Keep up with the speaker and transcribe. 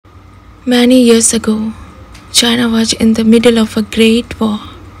Many years ago, China was in the middle of a great war.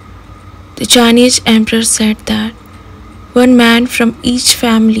 The Chinese emperor said that one man from each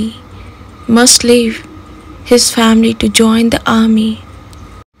family must leave his family to join the army.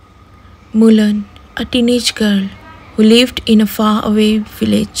 Mulan, a teenage girl who lived in a faraway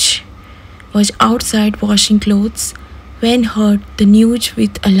village, was outside washing clothes when heard the news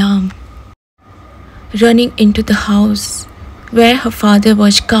with alarm. Running into the house where her father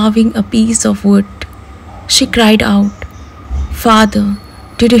was carving a piece of wood, she cried out, "Father,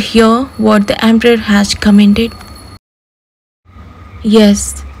 did you hear what the emperor has commanded?" "Yes,"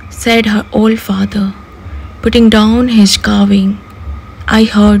 said her old father, putting down his carving. "I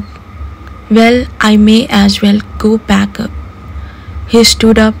heard. Well, I may as well go back up." He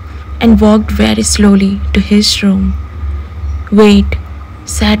stood up and walked very slowly to his room. "Wait,"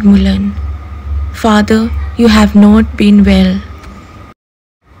 said Mulan. "Father, you have not been well.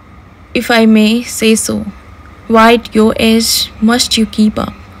 If I may say so, why at your age must you keep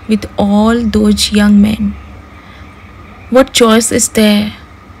up with all those young men?" "What choice is there?"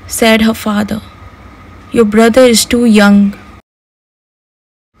 said her father. "Your brother is too young."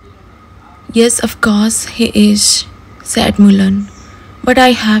 "Yes, of course he is," said Mulan. "But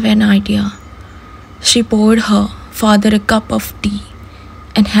I have an idea." She poured her father a cup of tea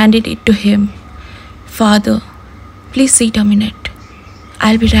and handed it to him. "Father, please sit a minute.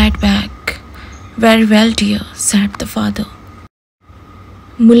 I'll be right back." "Very well, dear," said the father.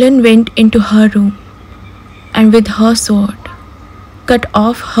 Mulan went into her room and with her sword cut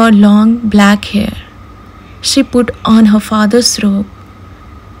off her long black hair. She put on her father's robe.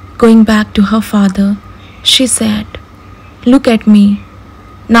 Going back to her father, she said, "Look at me.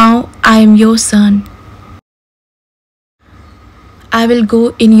 Now I am your son. I will go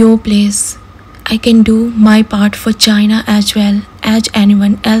in your place. I can do my part for China as well as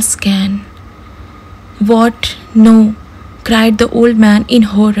anyone else can." "What? No," cried the old man in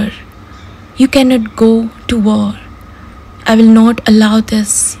horror. "You cannot go to war. I will not allow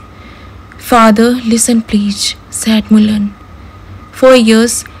this." "Father, listen please," said Mulan. "For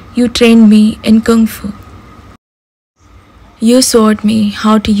years you trained me in Kung Fu. You taught me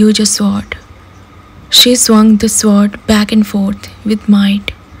how to use a sword." She swung the sword back and forth with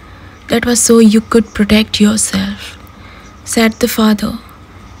might. "That was so you could protect yourself," said the father.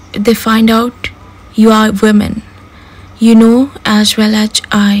 "If they find out you are women, you know as well as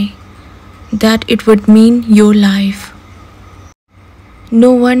I that it would mean your life."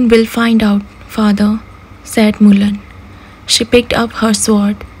 "No one will find out, father," said Mulan. She picked up her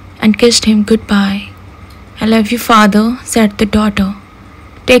sword and kissed him goodbye. "I love you, father," said the daughter.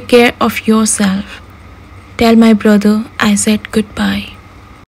 "Take care of yourself. Tell my brother I said goodbye."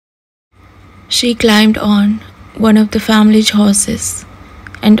 She climbed on one of the family's horses,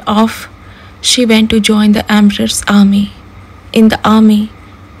 and off she went to join the emperor's army. In the army,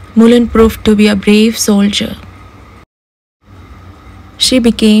 Mulan proved to be a brave soldier. She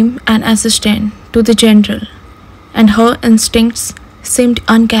became an assistant to the general, and her instincts seemed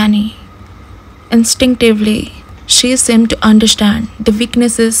uncanny. Instinctively, she seemed to understand the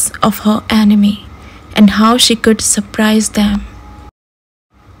weaknesses of her enemy and how she could surprise them.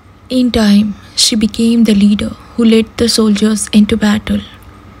 In time, she became the leader who led the soldiers into battle.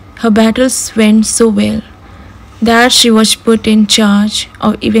 Her battles went so well that she was put in charge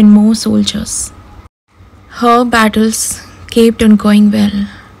of even more soldiers. Her battles kept on going well.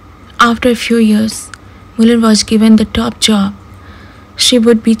 After a few years, Mulan was given the top job. She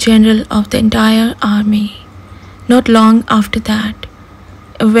would be general of the entire army. Not long after that,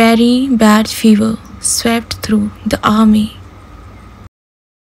 a very bad fever swept through the army.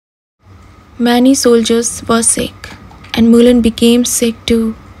 Many soldiers were sick, and Mulan became sick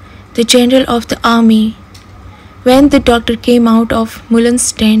too, the general of the army. When the doctor came out of Mulan's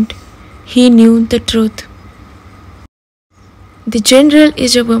tent, he knew the truth. "The general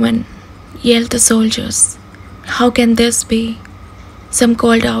is a woman," yelled the soldiers. "How can this be?" Some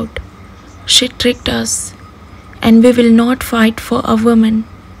called out, "She tricked us, and we will not fight for a woman."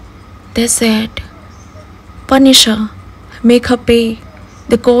 They said, "Punish her, make her pay.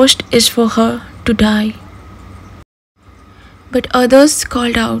 The cost is for her to die." But others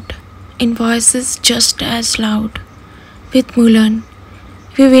called out in voices just as loud, "With Mulan,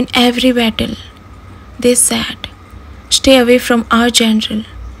 we win every battle." They said, "Stay away from our general."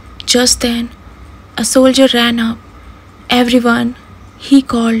 Just then, a soldier ran up. "Everyone," he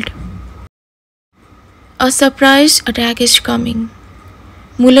called, "a surprise attack is coming."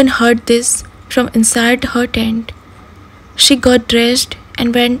 Mulan heard this from inside her tent. She got dressed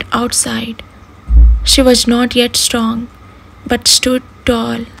and went outside. She was not yet strong, but stood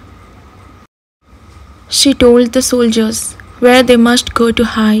tall. She told the soldiers where they must go to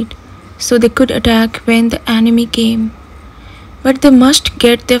hide so they could attack when the enemy came. But they must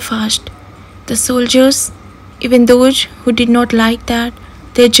get there fast. The soldiers, even those who did not like that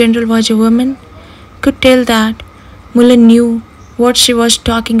their general was a woman, could tell that Mulan knew what she was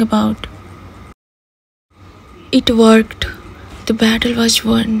talking about. It worked. The battle was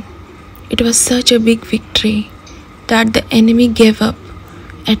won. It was such a big victory that the enemy gave up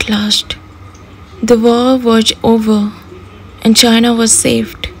at last. The war was over and China was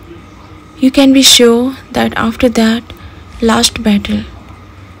saved. You can be sure that after that last battle,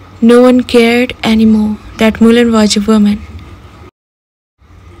 no one cared anymore that Mulan was a woman.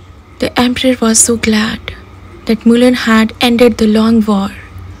 The emperor was so glad that Mulan had ended the long war.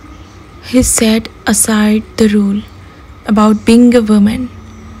 He set aside the rule about being a woman.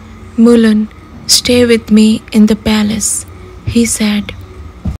 Mulan, stay with me in the palace, he said.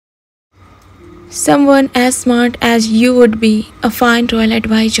 Someone as smart as you would be a fine royal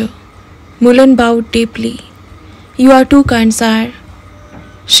advisor. Mulan bowed deeply. You are too kind, sire,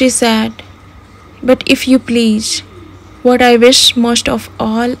 she said. But if you please, what I wish most of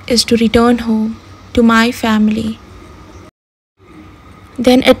all is to return home to my family.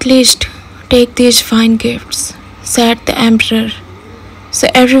 Then at least take these fine gifts, said the emperor, so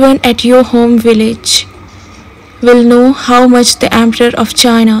everyone at your home village will know how much the emperor of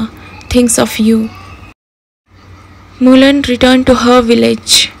China thinks of you. Mulan returned to her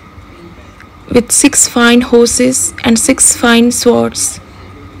village with 6 fine horses and 6 fine swords.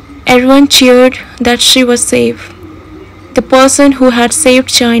 Everyone cheered that she was safe. The person who had saved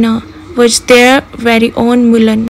China was their very own Mulan.